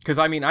 definitely. Because,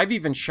 I mean, I've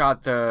even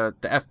shot the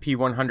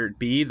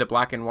FP100B, the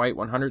black and white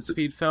 100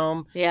 speed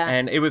film. Yeah.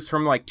 And it was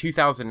from, like,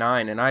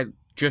 2009, and I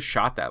just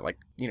shot that, like,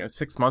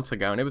 6 months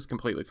ago, and it was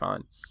completely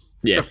fine.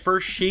 Yeah. The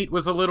first sheet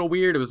was a little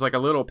weird. It was, like, a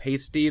little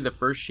pasty, the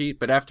first sheet,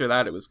 but after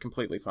that, it was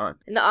completely fine.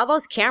 And all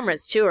those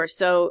cameras, too, are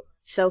so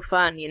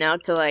fun,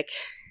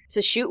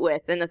 to shoot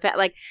with. And the fact,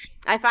 like,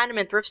 I find them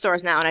in thrift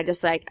stores now, and I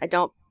just, like, I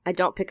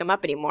don't pick them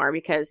up anymore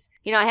because,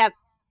 I have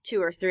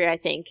 2 or 3, I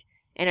think.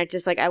 And it's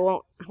just like I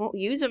won't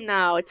use them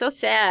now. It's so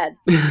sad.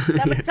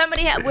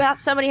 Somebody has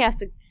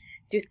to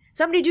do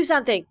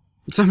something.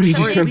 Somebody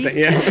do something.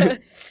 Yeah.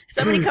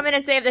 Somebody come in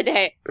and save the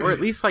day, or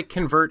at least like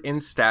convert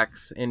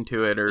Instax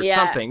into it or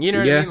something. You know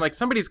what I mean? Like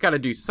somebody's got to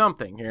do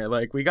something here.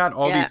 Like we got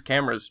all these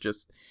cameras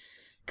just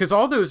because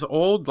all those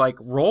old like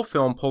roll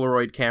film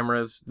Polaroid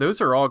cameras, those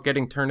are all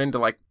getting turned into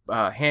like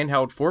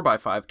handheld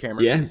 4x5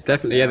 cameras. Yeah,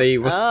 definitely. Yeah, the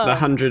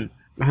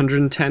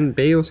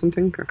 110B or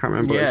something. I can't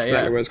remember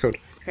what it's called.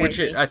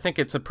 Which I think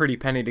it's a pretty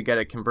penny to get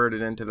it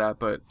converted into that,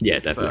 but yeah,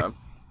 definitely.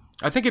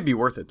 I think it'd be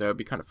worth it though. It'd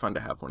be kind of fun to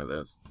have one of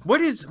those.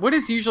 What is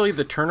usually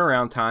the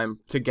turnaround time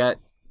to get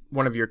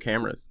one of your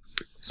cameras?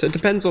 So it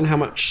depends on how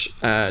much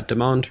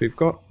demand we've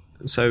got.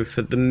 So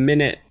for the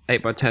minute,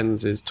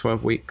 8x10s is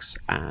 12 weeks,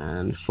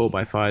 and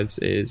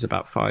 4x5s is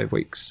about 5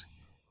 weeks.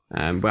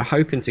 We're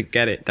hoping to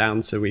get it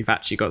down so we've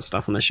actually got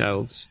stuff on the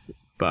shelves,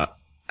 but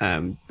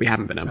we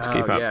haven't been able to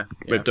keep up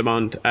with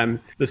demand.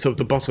 The sort of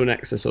the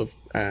bottlenecks are sort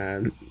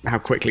of how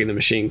quickly the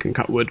machine can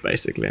cut wood.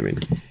 Basically, I mean,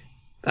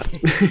 that's.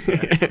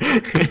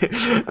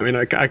 I mean,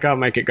 I can't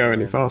make it go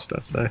any faster.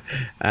 So,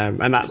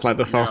 and that's like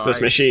the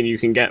fastest machine you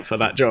can get for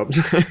that job.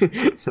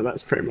 So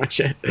that's pretty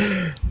much it.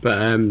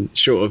 But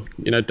short of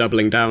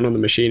doubling down on the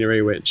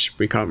machinery, which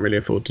we can't really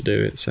afford to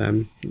do, it's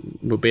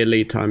will be a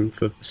lead time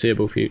for the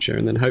foreseeable future,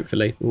 and then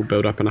hopefully we'll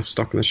build up enough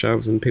stock on the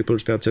shelves, and people will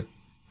just be able to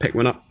pick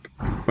one up.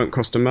 Won't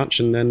cost them much,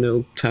 and then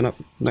it'll turn up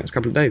next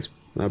couple of days.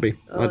 That'll be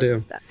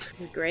ideal.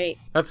 That's great.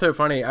 That's so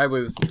funny. I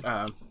was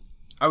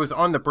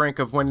on the brink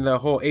of when the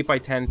whole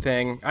 8x10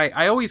 thing.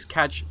 I always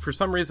catch, for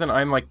some reason,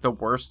 I'm like the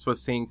worst with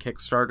seeing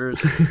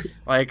Kickstarters.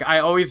 Like I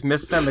always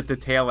miss them at the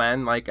tail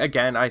end. Like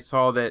again, I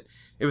saw that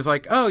it was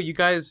like, oh, you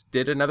guys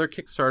did another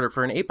Kickstarter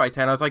for an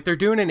 8x10. I was like, they're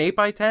doing an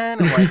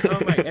 8x10? I'm like,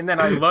 oh my. And then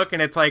I look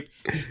and it's like,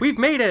 we've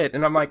made it.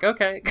 And I'm like,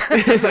 okay.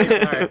 Like,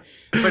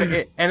 all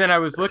right. And then I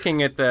was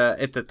looking at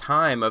the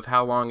time of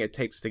how long it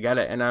takes to get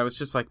it. And I was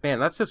just like,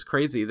 man, that's just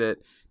crazy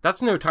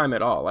that's no time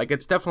at all. Like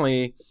it's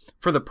definitely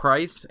for the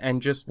price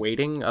and just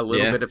waiting a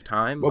little bit of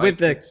time. Well, like,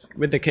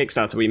 with the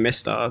Kickstarter, we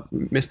missed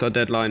our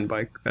deadline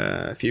by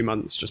a few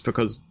months just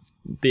because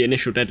the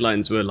initial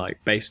deadlines were like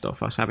based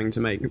off us having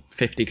to make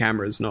 50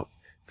 cameras, not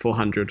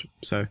 400.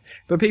 So,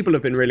 but people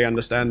have been really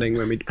understanding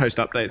when we post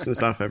updates and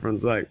stuff.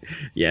 Everyone's like,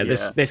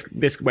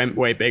 this went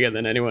way bigger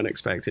than anyone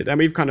expected, and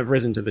we've kind of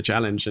risen to the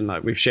challenge, and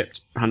like we've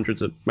shipped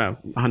 100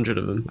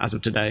 of them as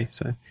of today.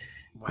 So,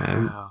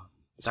 wow,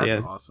 that's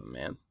awesome,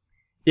 man.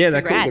 Yeah,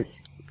 they're cool.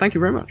 Thank you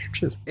very much.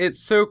 Cheers. It's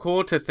so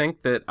cool to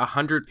think that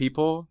 100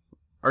 people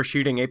are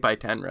shooting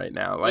 8x10 right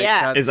now.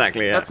 Like,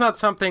 exactly. Yeah. That's not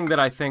something that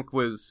I think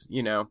was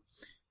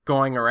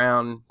going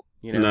around.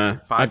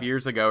 5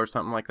 years ago or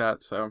something like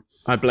that. So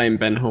I blame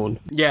Ben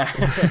Horn. Yeah.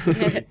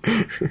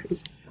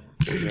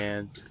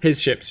 Man. His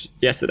ships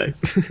yesterday.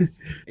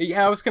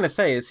 Yeah, I was gonna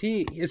say, is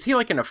he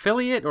like an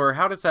affiliate, or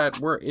how does that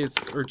work?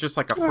 Or just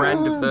like a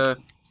friend of the?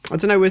 I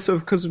don't know. We're sort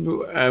of, because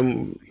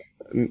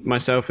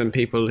myself and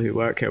people who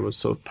work here was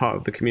sort of part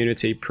of the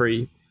community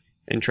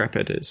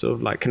pre-Intrepid. It's sort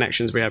of like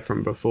connections we had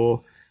from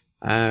before.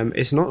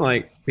 It's not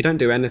like we don't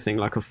do anything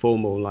like a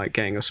formal, like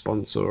getting a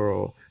sponsor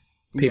or.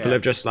 People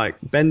have just like,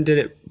 Ben did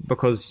it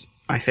because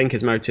I think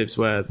his motives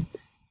were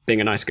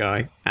being a nice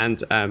guy, and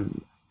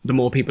the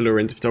more people who are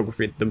into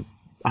photography, the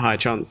higher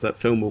chance that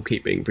film will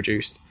keep being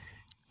produced,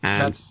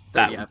 and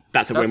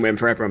that's a win-win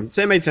for everyone.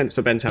 So it made sense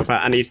for Ben to help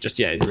out, and he's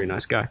a really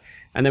nice guy.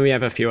 And then we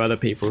have a few other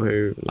people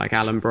who, like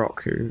Alan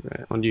Brock, who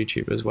on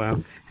YouTube as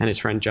well, and his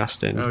friend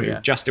Justin.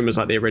 Justin was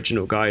like the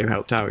original guy who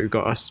helped out, who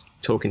got us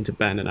talking to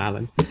Ben and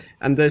Alan.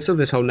 And there's sort of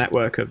this whole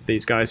network of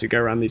these guys who go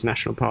around these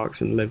national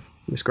parks and live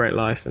this great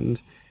life.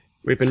 And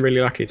we've been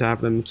really lucky to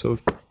have them sort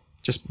of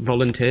just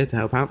volunteer to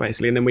help out,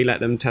 basically. And then we let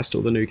them test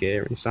all the new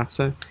gear and stuff.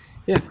 So,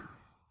 yeah,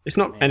 it's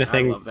not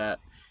anything. I love that.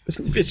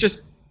 It's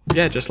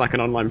just like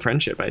an online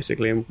friendship,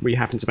 basically. And we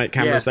happen to make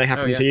cameras. They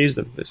happen to use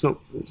them. It's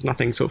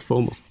nothing sort of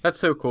formal. That's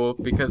so cool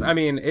because, I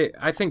mean,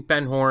 I think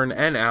Ben Horn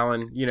and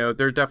Alan, you know,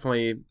 they're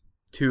definitely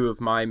two of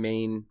my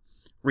main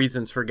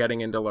reasons for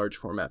getting into large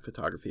format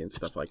photography and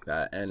stuff like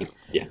that. And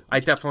I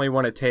definitely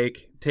want to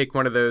take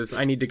one of those.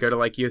 I need to go to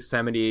like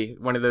Yosemite,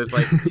 one of those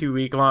like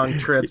 2-week long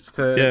trips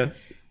to,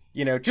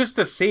 you know, just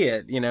to see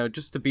it, you know,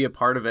 just to be a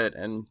part of it.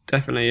 And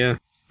definitely,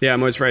 yeah,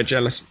 I'm always very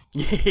jealous.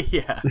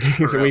 Yeah.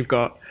 So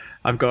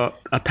I've got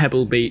a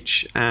Pebble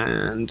Beach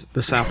and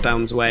the South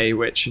Downs Way,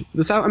 which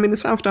the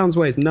South Downs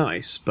Way is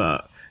nice,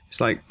 but it's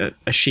like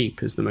a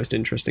sheep is the most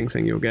interesting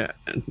thing you'll get,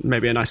 and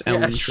maybe a nice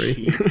elm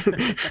tree.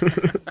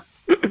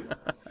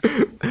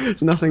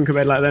 It's nothing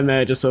compared, like then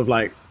they're just sort of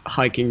like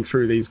hiking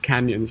through these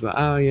canyons. Like,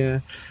 oh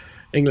yeah,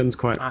 England's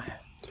quite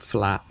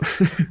flat.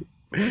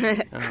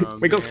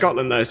 We got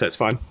Scotland though, so it's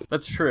fine.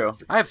 That's true.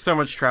 I have so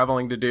much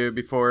traveling to do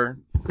before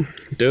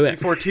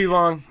too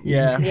long.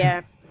 Yeah.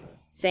 Yeah.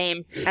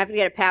 Same. I have to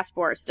get a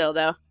passport still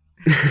though.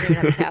 I don't even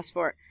have a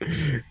passport.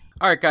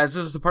 All right, guys,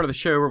 this is the part of the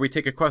show where we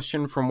take a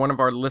question from one of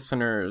our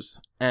listeners.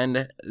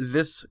 And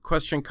this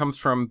question comes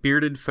from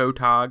Bearded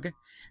Photog,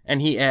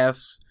 and he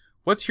asks,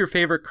 what's your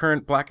favorite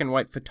current black and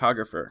white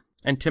photographer?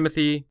 And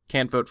Timothy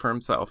can't vote for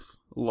himself.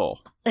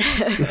 Lol.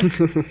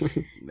 Can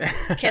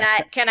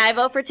I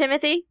vote for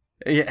Timothy?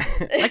 Yeah,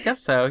 I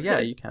guess so. Yeah,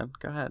 you can.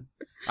 Go ahead.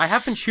 I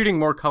have been shooting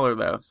more color,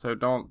 though, so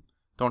don't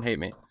hate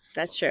me.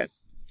 That's true.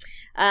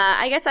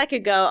 I guess I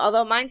could go,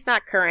 although mine's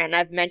not current.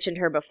 I've mentioned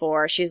her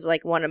before. She's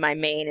like one of my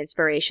main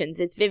inspirations.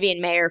 It's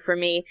Vivian Mayer for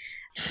me.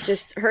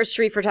 Just her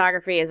street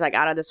photography is like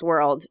out of this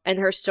world, and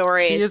her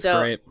story is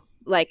so great.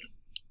 Like,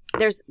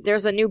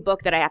 there's a new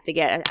book that I have to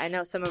get. I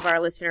know some of our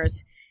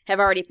listeners have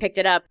already picked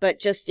it up, but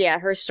just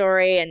her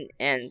story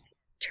and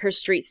her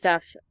street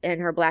stuff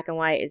and her black and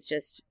white is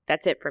just,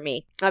 that's it for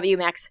me. How about you,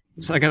 Max?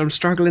 So again, I'm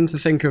struggling to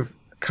think of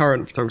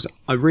current photographers.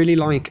 I really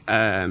like,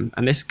 and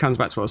this comes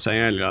back to what I was saying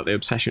earlier, like the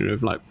obsession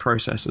of like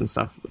process and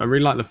stuff. I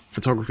really like the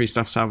photography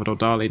stuff Salvador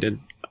Dali did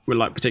with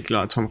like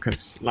particular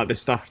Atomicus, like this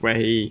stuff where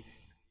he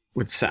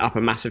would set up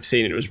a massive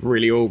scene and it was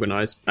really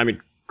organized. I mean,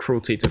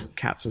 cruelty to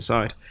cats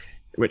aside,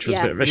 which was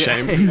a bit of a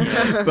shame.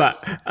 But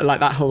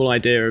like that whole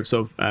idea of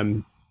sort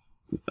of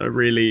a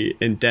really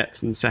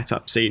in-depth and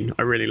set-up scene,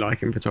 I really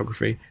like in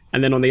photography.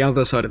 And then on the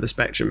other side of the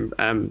spectrum,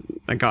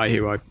 a guy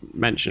who I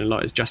mention a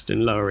lot is Justin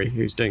Lowery,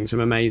 who's doing some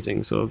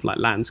amazing sort of like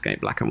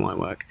landscape black and white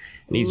work.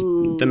 And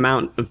the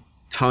amount of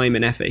time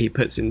and effort he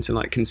puts into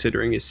like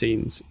considering his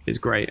scenes is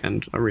great,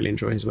 and I really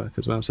enjoy his work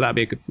as well. So that'd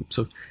be a good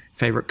sort of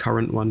favorite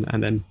current one,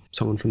 and then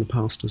someone from the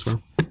past as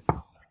well.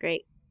 That's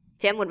great.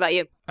 Tim, what about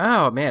you?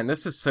 Oh man,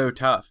 this is so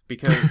tough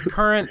because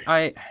current,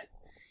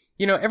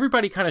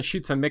 everybody kind of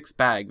shoots a mixed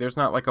bag. There's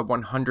not like a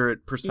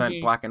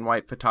 100% black and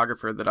white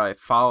photographer that I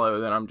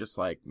follow that I'm just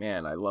like,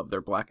 man, I love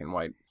their black and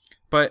white.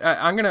 But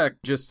I'm going to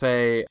just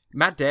say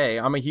Matt Day.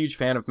 I'm a huge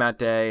fan of Matt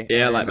Day.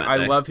 Yeah, I like Matt Day. I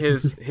love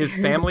his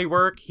family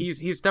work.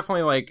 He's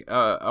definitely like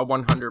a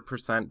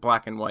 100%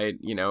 black and white,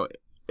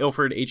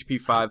 Ilford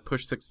HP5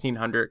 push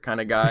 1600 kind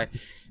of guy.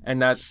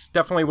 And that's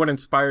definitely what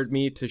inspired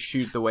me to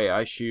shoot the way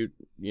I shoot,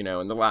 in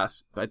the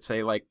last, I'd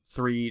say like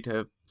 3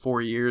 to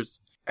 4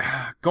 years.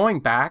 Going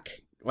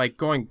back,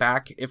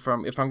 if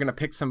I'm going to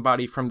pick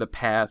somebody from the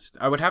past,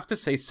 I would have to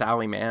say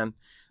Sally Mann.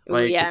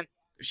 Like, ooh, yeah.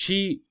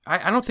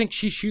 I don't think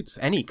she shoots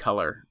any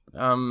color.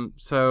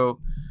 So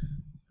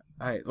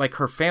I like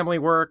her family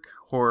work,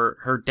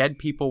 her dead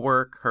people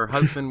work, her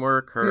husband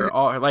work,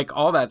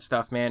 all that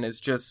stuff, man, is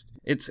just,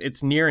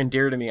 it's near and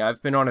dear to me.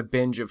 I've been on a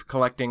binge of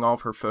collecting all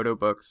of her photo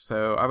books.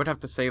 So I would have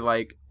to say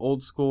like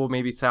old school,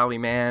 maybe Sally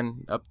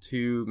Mann up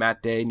to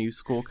Matt Day, new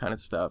school kind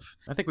of stuff.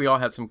 I think we all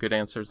had some good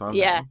answers on that.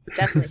 Yeah,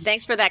 definitely.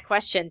 Thanks for that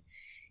question.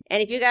 And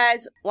if you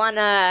guys want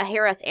to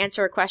hear us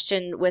answer a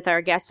question with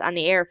our guests on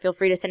the air, feel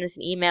free to send us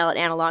an email at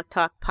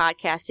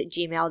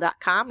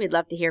analogtalkpodcast@gmail.com. We'd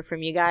love to hear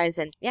from you guys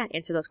and,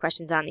 answer those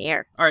questions on the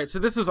air. All right, so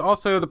this is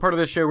also the part of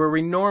the show where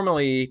we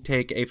normally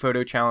take a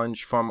photo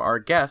challenge from our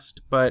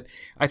guest, but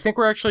I think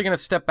we're actually going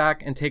to step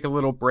back and take a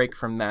little break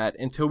from that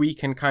until we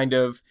can kind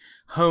of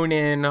hone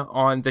in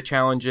on the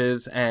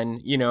challenges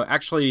and,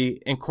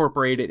 actually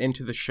incorporate it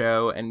into the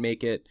show and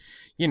make it,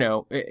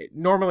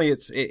 normally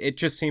it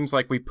just seems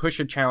like we push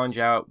a challenge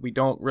out. We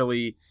don't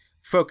really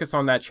focus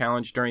on that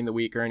challenge during the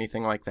week or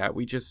anything like that.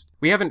 We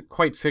haven't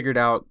quite figured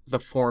out the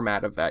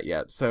format of that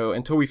yet. So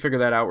until we figure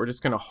that out, we're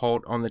just going to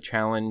halt on the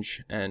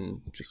challenge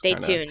and just stay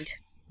tuned.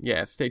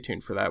 Yeah, stay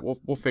tuned for that.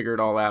 We'll figure it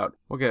all out.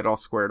 We'll get it all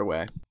squared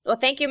away. Well,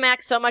 thank you,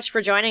 Max, so much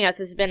for joining us.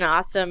 This has been an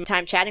awesome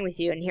time chatting with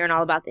you and hearing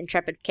all about the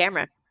Intrepid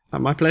Camera.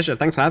 My pleasure.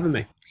 Thanks for having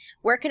me.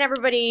 Where can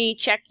everybody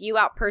check you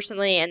out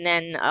personally and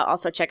then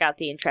also check out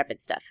the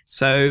Intrepid stuff?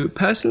 So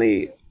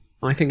personally,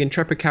 I think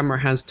Intrepid Camera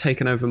has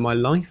taken over my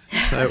life,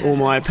 so all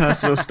my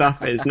personal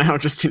stuff is now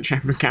just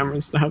Intrepid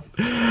Camera stuff.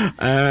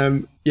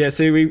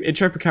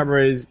 Intrepid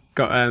Camera is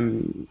got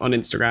on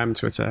Instagram,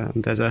 Twitter,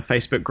 and there's a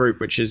Facebook group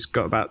which has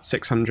got about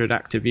 600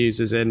 active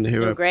users in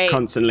who are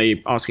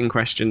constantly asking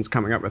questions,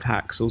 coming up with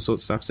hacks, all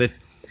sorts of stuff. So if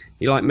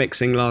you like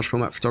mixing large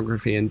format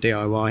photography and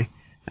DIY,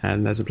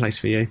 and there's a place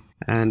for you.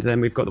 And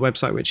then we've got the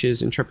website, which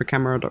is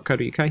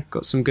intrepidcamera.co.uk.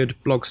 Got some good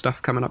blog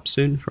stuff coming up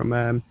soon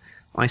from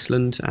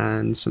Iceland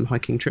and some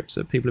hiking trips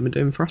that people have been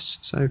doing for us.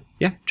 So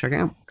yeah, check it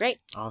out. Great.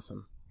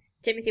 Awesome.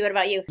 Timothy, what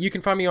about you? You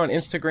can find me on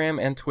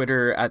Instagram and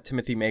Twitter at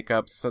Timothy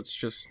Makeups. That's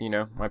just,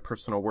 my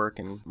personal work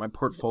and my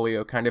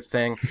portfolio kind of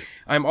thing.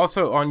 I'm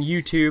also on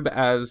YouTube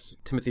as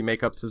Timothy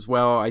Makeups as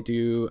well. I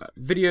do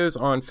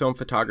videos on film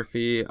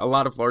photography, a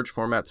lot of large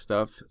format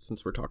stuff,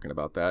 since we're talking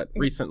about that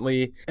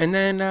recently. And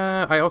then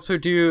I also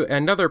do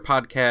another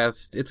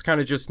podcast. It's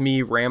kind of just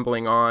me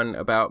rambling on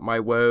about my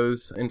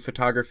woes in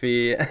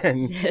photography.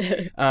 And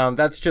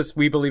that's just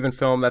We Believe in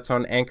Film. That's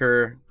on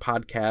Anchor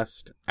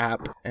podcast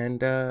app.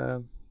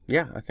 And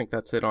yeah, I think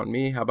that's it on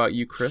me. How about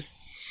you,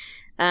 Chris?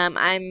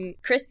 I'm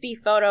Crispy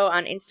Photo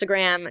on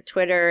Instagram,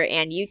 Twitter,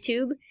 and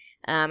YouTube.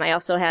 I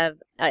also have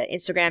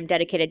Instagram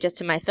dedicated just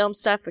to my film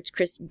stuff, which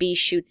Chris B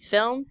Shoots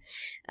Film.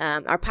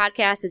 Our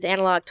podcast is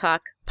Analog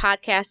Talk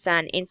Podcast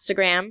on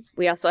Instagram.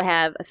 We also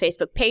have a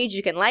Facebook page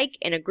you can like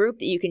and a group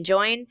that you can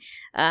join.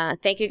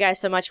 Thank you guys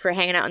so much for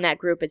hanging out in that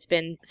group. It's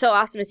been so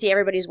awesome to see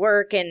everybody's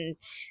work and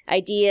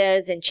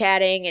ideas and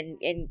chatting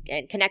and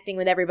connecting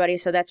with everybody.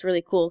 So that's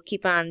really cool.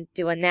 Keep on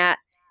doing that.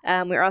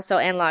 We're also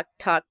Analog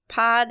Talk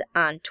Pod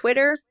on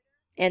Twitter.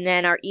 And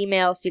then our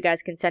email, so you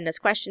guys can send us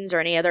questions or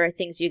any other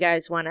things you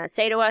guys want to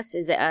say to us,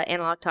 is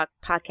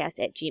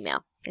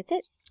analogtalkpodcast@gmail.com. That's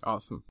it.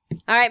 Awesome.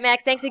 All right,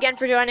 Max, thanks again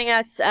for joining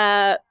us.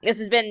 This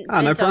has been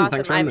no so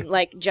problem. awesome. I'm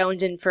like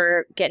jonesing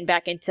for getting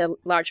back into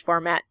large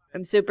format.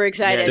 I'm super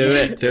excited.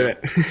 Yeah, do it.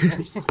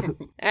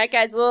 All right,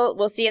 guys,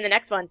 we'll see you in the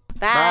next one.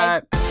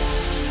 Bye. Bye.